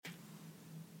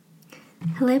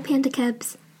Hello, Panda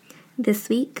Cubs. This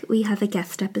week we have a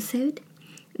guest episode.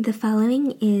 The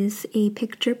following is a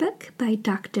picture book by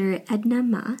Dr. Edna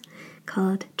Ma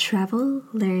called Travel,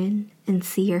 Learn, and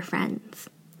See Your Friends.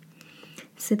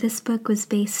 So this book was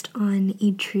based on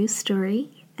a true story,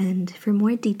 and for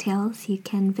more details you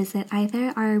can visit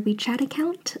either our WeChat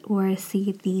account or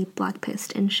see the blog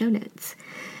post and show notes.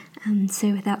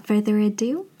 So without further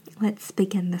ado, let's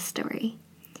begin the story.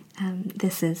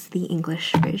 This is the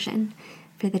English version.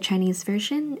 For the Chinese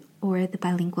version or the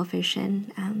bilingual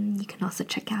version, you can also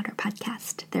check out our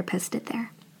podcast. They're posted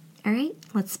there. All right,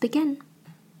 let's begin.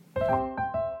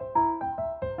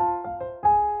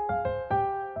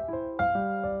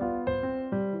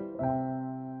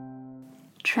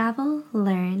 Travel,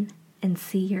 learn, and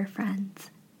see your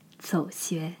friends. 走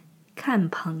学，看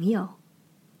朋友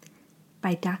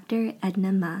by Dr.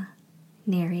 Edna Ma,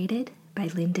 narrated by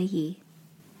Linda Yi.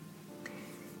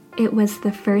 It was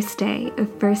the first day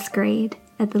of first grade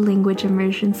at the Language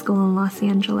Immersion School in Los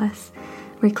Angeles,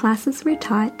 where classes were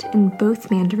taught in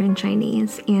both Mandarin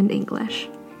Chinese and English.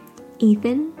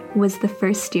 Ethan was the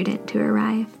first student to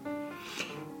arrive.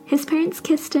 His parents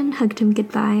kissed and hugged him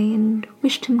goodbye and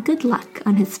wished him good luck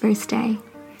on his first day.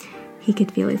 He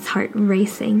could feel his heart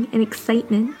racing in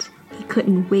excitement. He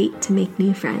couldn't wait to make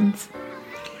new friends.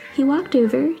 He walked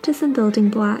over to some building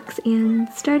blocks and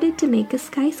started to make a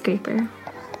skyscraper.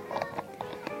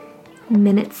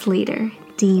 Minutes later,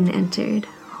 Dean entered,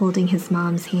 holding his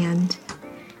mom's hand.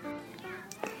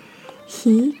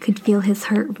 He could feel his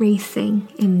heart racing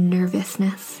in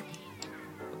nervousness.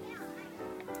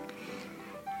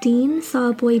 Dean saw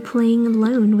a boy playing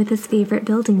alone with his favorite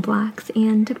building blocks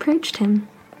and approached him.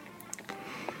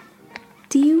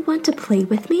 "Do you want to play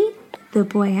with me?" the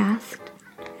boy asked.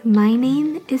 "My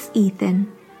name is Ethan."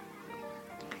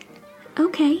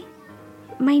 "Okay,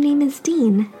 my name is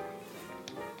Dean."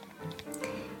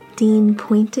 Dean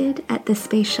pointed at the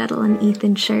space shuttle on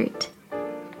Ethan's shirt.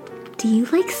 "Do you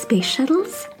like space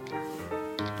shuttles?"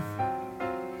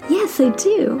 "Yes, I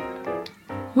do."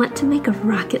 "Want to make a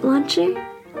rocket launcher?"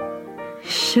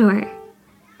 "Sure."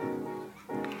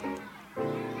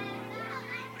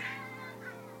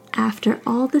 After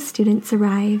all the students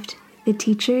arrived, the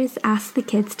teachers asked the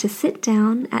kids to sit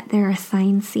down at their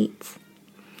assigned seats.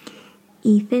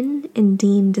 Ethan and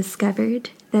Dean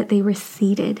discovered that they were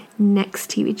seated next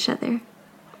to each other.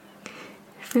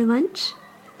 For lunch,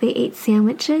 they ate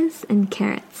sandwiches and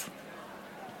carrots.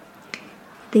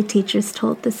 The teachers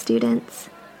told the students,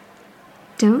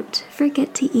 "Don't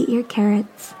forget to eat your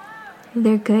carrots.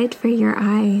 They're good for your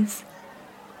eyes."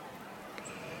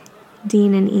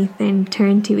 Dean and Ethan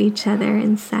turned to each other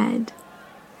and said,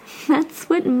 "That's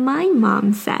what my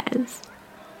mom says."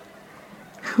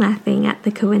 Laughing at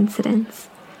the coincidence,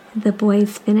 the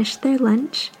boys finished their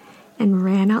lunch and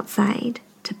ran outside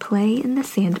to play in the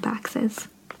sandboxes.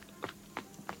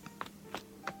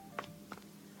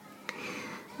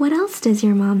 "What else does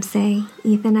your mom say?"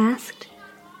 Ethan asked.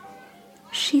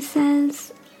 "She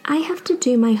says I have to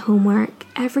do my homework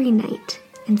every night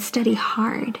and study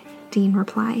hard," Dean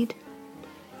replied.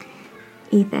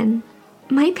 "Ethan,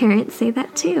 my parents say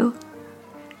that too.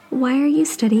 Why are you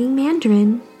studying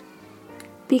Mandarin?"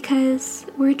 "Because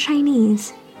we're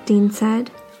Chinese," Dean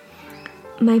said.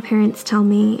 "My parents tell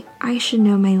me I should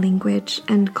know my language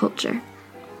and culture."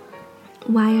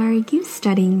 "Why are you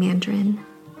studying Mandarin?"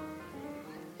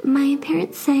 "My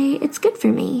parents say it's good for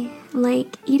me,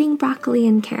 like eating broccoli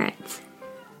and carrots,"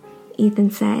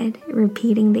 Ethan said,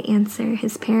 repeating the answer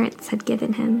his parents had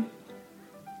given him.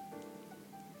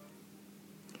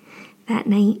 That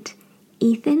night,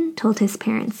 Ethan told his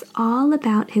parents all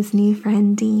about his new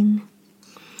friend Dean.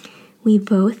 "We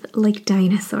both like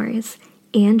dinosaurs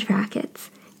and rackets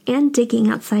and digging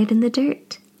outside in the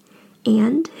dirt.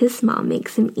 And his mom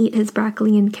makes him eat his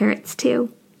broccoli and carrots too."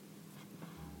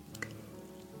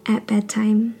 At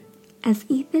bedtime, as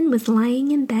Ethan was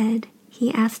lying in bed,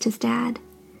 he asked his dad,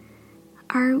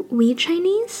 "Are we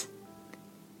Chinese?"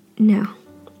 "No,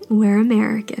 we're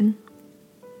American."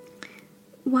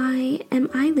 "Why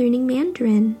am I learning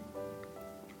Mandarin?"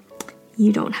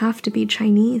 "You don't have to be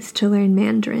Chinese to learn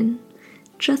Mandarin,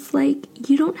 just like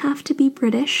you don't have to be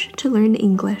British to learn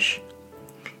English."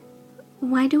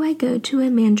 "Why do I go to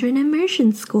a Mandarin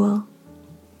immersion school?"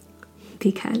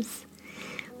 "Because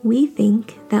we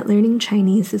think that learning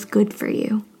Chinese is good for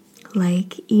you,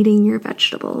 like eating your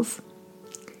vegetables."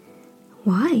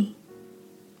 "Why?"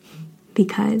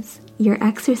 "Because you're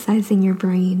exercising your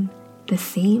brain the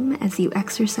same as you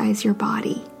exercise your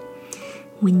body.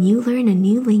 When you learn a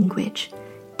new language,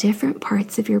 different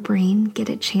parts of your brain get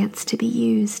a chance to be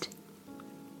used."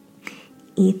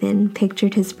 Ethan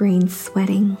pictured his brain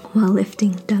sweating while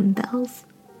lifting dumbbells.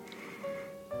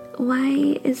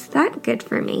 Why is that good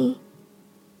for me?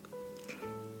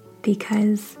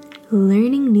 Because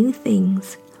learning new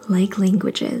things, like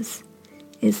languages,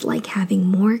 is like having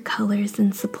more colors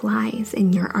and supplies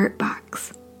in your art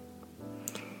box.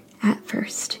 At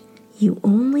first, you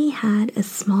only had a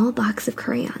small box of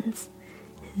crayons.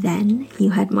 Then you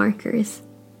had markers.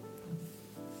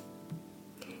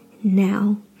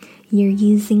 Now, you're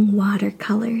using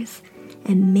watercolors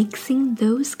and mixing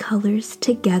those colors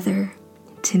together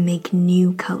to make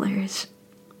new colors.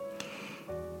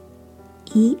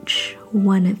 Each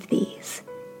one of these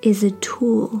is a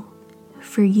tool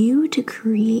for you to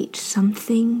create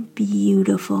something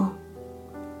beautiful.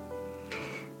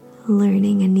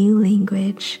 Learning a new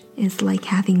language is like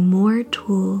having more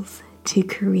tools to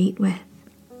create with.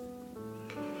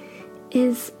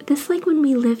 Is this like when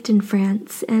we lived in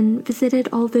France and visited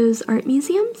all those art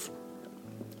museums?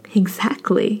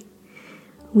 Exactly.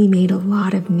 We made a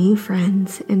lot of new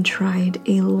friends and tried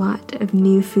a lot of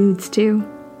new foods too.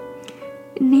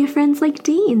 New friends like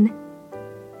Dean.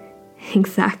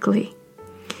 Exactly.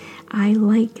 I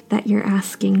like that you're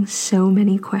asking so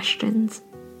many questions.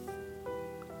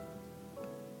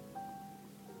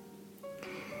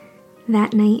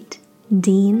 That night,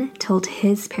 Dean told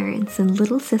his parents and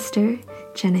little sister,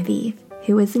 Genevieve,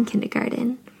 who was in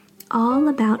kindergarten, all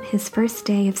about his first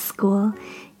day of school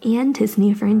and his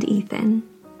new friend Ethan.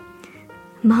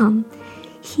 Mom,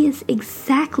 he is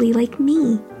exactly like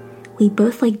me. We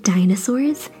both like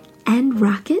dinosaurs and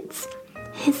rockets.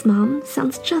 His mom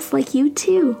sounds just like you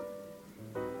too.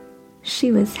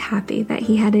 She was happy that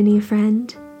he had a new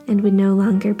friend and would no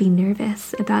longer be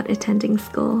nervous about attending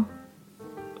school.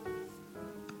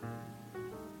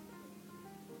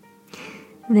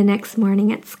 The next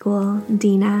morning at school,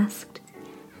 Dean asked,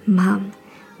 Mom,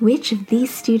 which of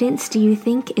these students do you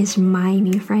think is my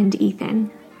new friend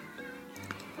Ethan?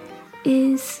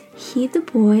 Is he the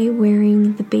boy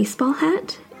wearing the baseball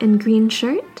hat and green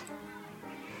shirt?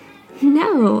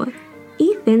 No,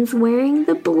 Ethan's wearing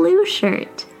the blue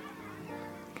shirt.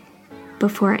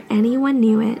 Before anyone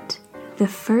knew it, the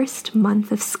first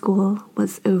month of school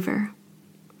was over.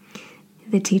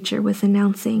 The teacher was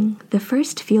announcing the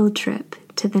first field trip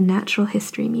to the Natural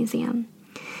History Museum.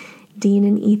 Dean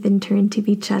and Ethan turned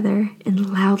to each other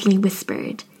and loudly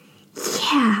whispered,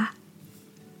 Yeah!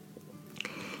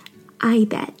 I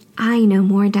bet I know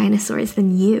more dinosaurs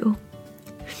than you.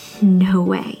 No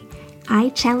way. I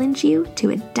challenge you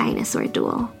to a dinosaur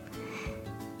duel.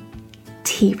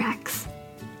 T-Rex.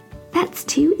 That's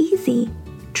too easy.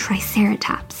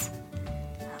 Triceratops.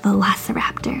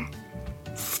 Velociraptor.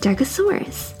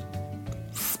 Stegosaurus.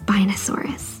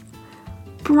 Spinosaurus.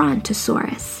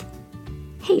 Brontosaurus.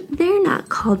 Hey, they're not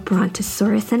called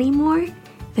Brontosaurus anymore.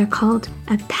 They're called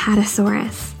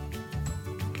Apatosaurus.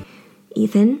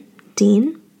 Ethan,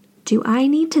 Dean, do I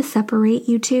need to separate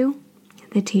you two?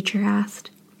 The teacher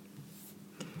asked.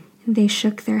 They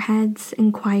shook their heads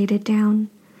and quieted down.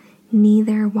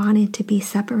 Neither wanted to be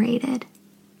separated.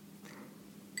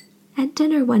 At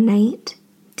dinner one night,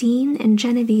 Dean and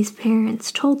Genevieve's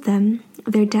parents told them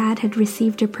their dad had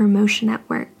received a promotion at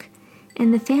work,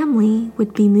 and the family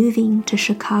would be moving to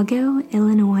Chicago,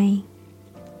 Illinois.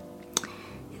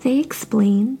 They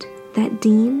explained that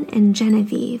Dean and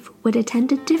Genevieve would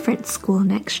attend a different school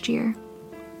next year.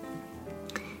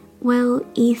 Will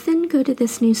Ethan go to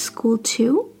this new school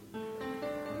too?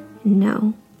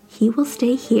 No, he will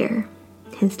stay here,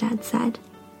 his dad said.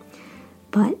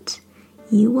 But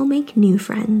you will make new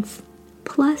friends.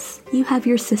 Plus, you have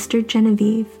your sister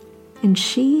Genevieve, and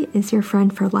she is your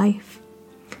friend for life.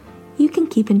 You can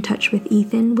keep in touch with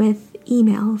Ethan with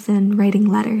emails and writing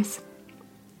letters.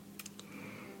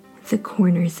 The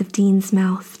corners of Dean's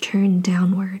mouth turned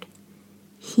downward.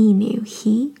 He knew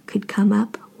he could come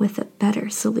up with a better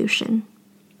solution.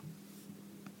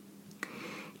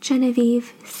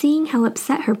 Genevieve, seeing how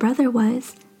upset her brother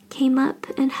was, came up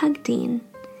and hugged Dean.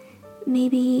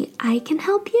 Maybe I can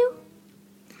help you?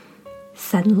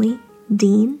 Suddenly,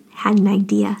 Dean had an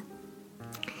idea.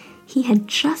 He had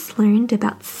just learned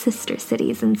about sister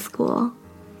cities in school.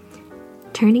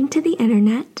 Turning to the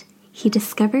internet, he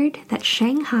discovered that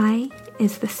Shanghai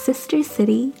is the sister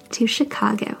city to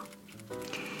Chicago.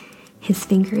 His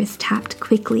fingers tapped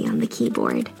quickly on the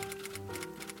keyboard.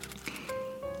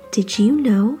 Did you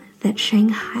know that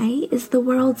Shanghai is the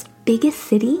world's biggest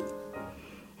city?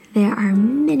 There are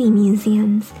many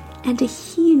museums and a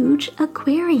huge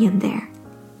aquarium there.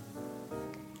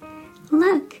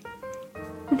 Look,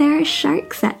 there are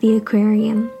sharks at the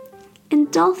aquarium,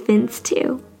 and dolphins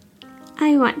too.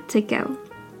 I want to go.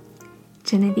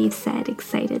 Genevieve said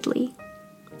excitedly.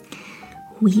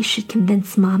 We should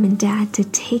convince Mom and Dad to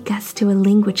take us to a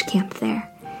language camp there,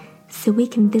 so we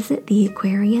can visit the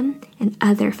aquarium and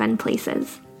other fun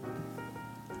places.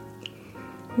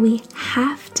 We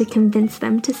have to convince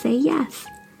them to say yes,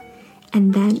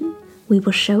 and then we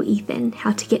will show Ethan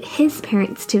how to get his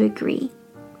parents to agree,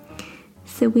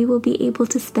 so we will be able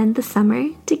to spend the summer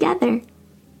together.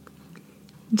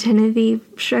 Genevieve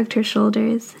shrugged her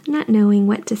shoulders, not knowing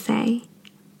what to say,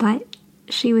 but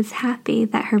she was happy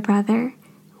that her brother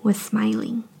was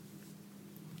smiling.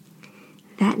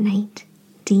 That night,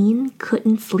 Dean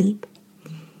couldn't sleep.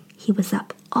 He was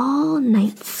up all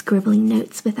night scribbling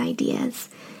notes with ideas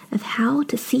of how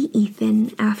to see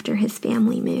Ethan after his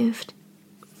family moved.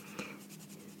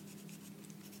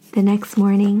 The next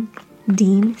morning,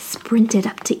 Dean sprinted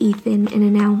up to Ethan and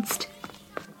announced,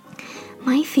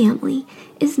 "My family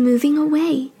is moving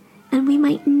away, and we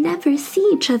might never see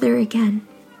each other again.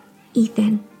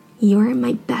 Ethan, you're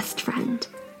my best friend.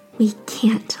 We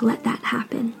can't let that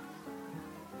happen.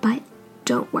 But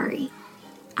don't worry,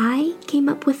 I came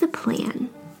up with a plan."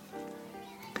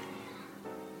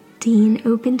 Dean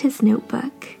opened his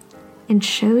notebook and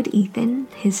showed Ethan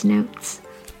his notes.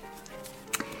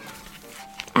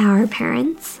 Our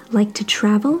parents like to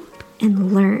travel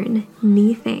and learn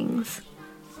new things.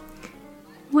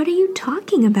 What are you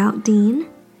talking about, Dean?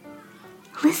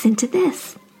 Listen to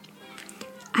this.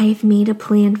 I've made a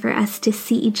plan for us to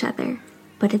see each other,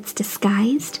 but it's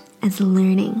disguised as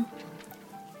learning.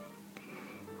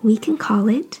 We can call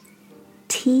it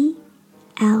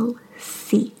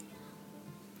TLC.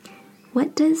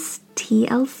 What does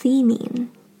TLC mean?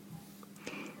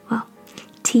 Well,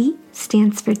 T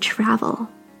stands for travel.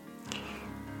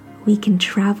 We can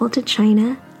travel to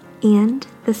China and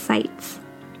the sights.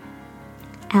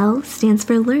 L stands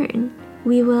for learn.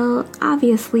 We will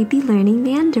obviously be learning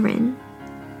Mandarin.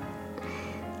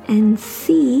 And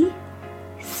C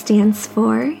stands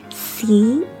for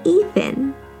see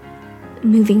Ethan.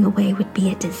 Moving away would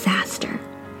be a disaster.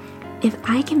 If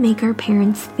I can make our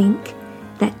parents think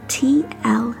that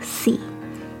TLC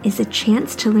is a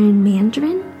chance to learn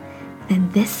Mandarin, then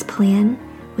this plan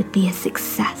would be a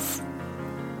success.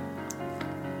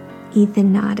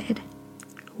 Ethan nodded.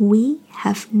 We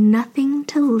have nothing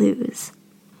to lose.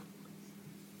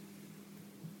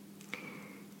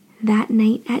 That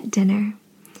night at dinner,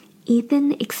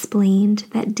 Ethan explained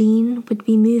that Dean would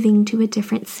be moving to a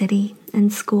different city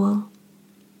and school.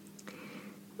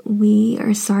 We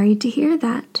are sorry to hear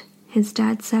that, his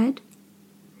dad said.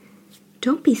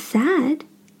 Don't be sad,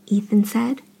 Ethan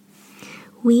said.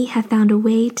 We have found a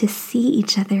way to see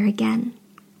each other again.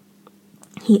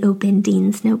 He opened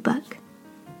Dean's notebook.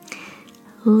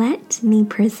 Let me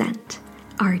present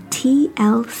our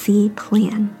TLC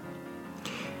plan.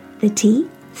 The T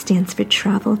stands for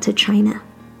travel to China.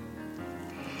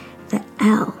 The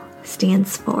L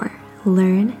stands for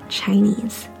learn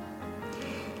Chinese.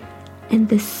 And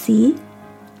the C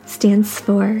stands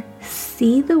for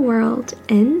see the world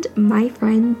and my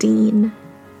friend Dean.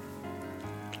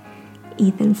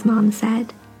 Ethan's mom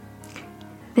said,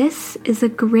 "This is a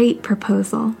great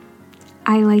proposal.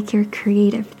 I like your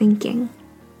creative thinking.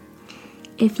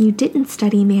 If you didn't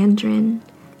study Mandarin,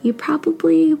 you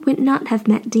probably would not have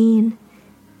met Dean.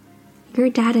 Your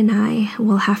dad and I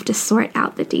will have to sort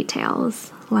out the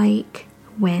details, like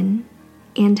when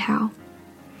and how.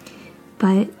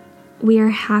 But we are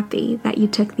happy that you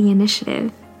took the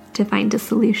initiative to find a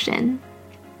solution."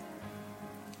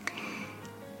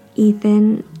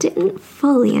 Ethan didn't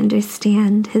fully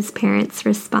understand his parents'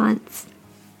 response,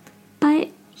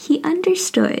 but he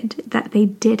understood that they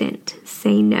didn't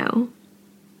say no.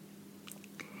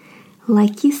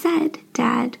 Like you said,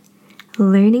 Dad,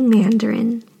 learning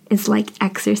Mandarin is like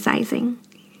exercising,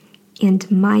 and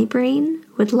my brain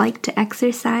would like to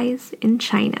exercise in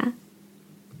China.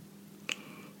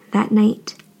 That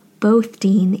night, both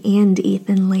Dean and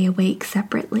Ethan lay awake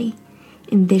separately,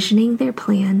 envisioning their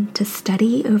plan to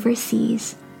study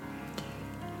overseas.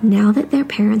 Now that their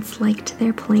parents liked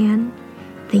their plan,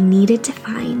 they needed to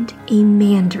find a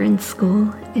Mandarin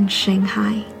school in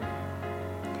Shanghai.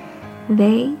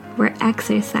 They were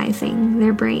exercising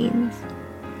their brains,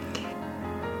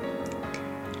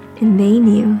 and they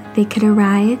knew they could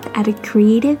arrive at a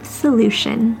creative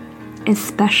solution,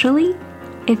 especially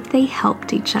if they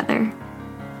helped each other.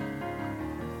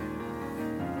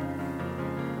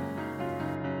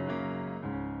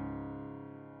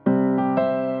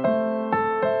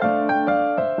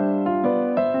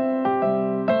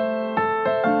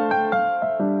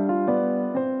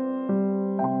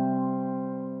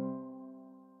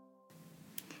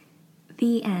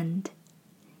 The end.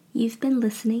 You You've been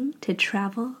listening to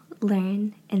Travel,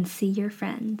 Learn, and See Your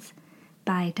Friends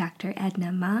by Dr.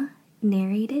 Edna Ma,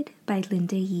 narrated by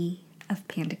Linda Yi of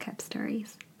Panda Cup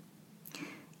Stories.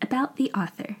 About the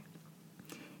author.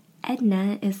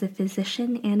 Edna is a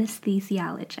physician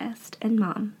anesthesiologist and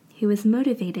mom who was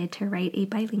motivated to write a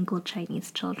bilingual Chinese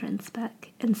children's book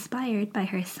inspired by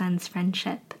her son's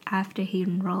friendship after he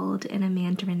enrolled in a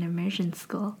Mandarin immersion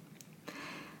school.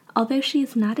 Although she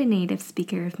is not a native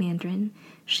speaker of Mandarin,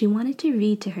 she wanted to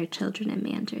read to her children in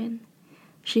Mandarin.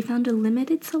 She found a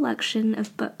limited selection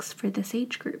of books for this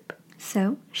age group,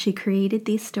 so she created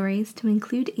these stories to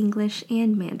include English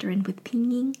and Mandarin with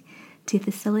pinyin to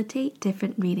facilitate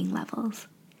different reading levels.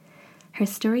 Her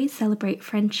stories celebrate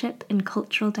friendship and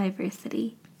cultural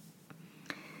diversity.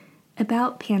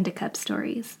 About Panda Cup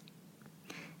Stories.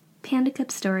 Panda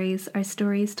Cup Stories are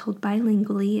stories told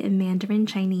bilingually in Mandarin,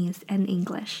 Chinese, and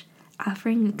English,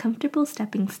 offering a comfortable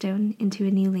stepping stone into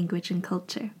a new language and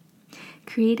culture.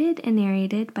 Created and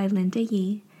narrated by Linda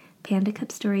Yi, Panda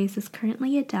Cup Stories is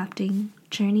currently adapting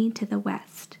Journey to the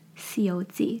West,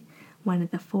 Xiuji, one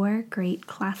of the 4 great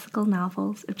classical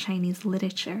novels of Chinese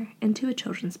literature, into a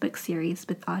children's book series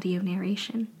with audio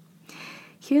narration.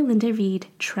 Hear Linda read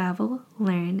Travel,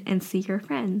 Learn, and See Your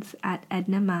Friends at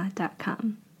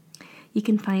ednama.com. You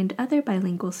can find other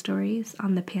bilingual stories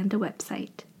on the Panda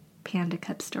website,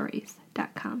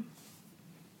 pandacupstories.com.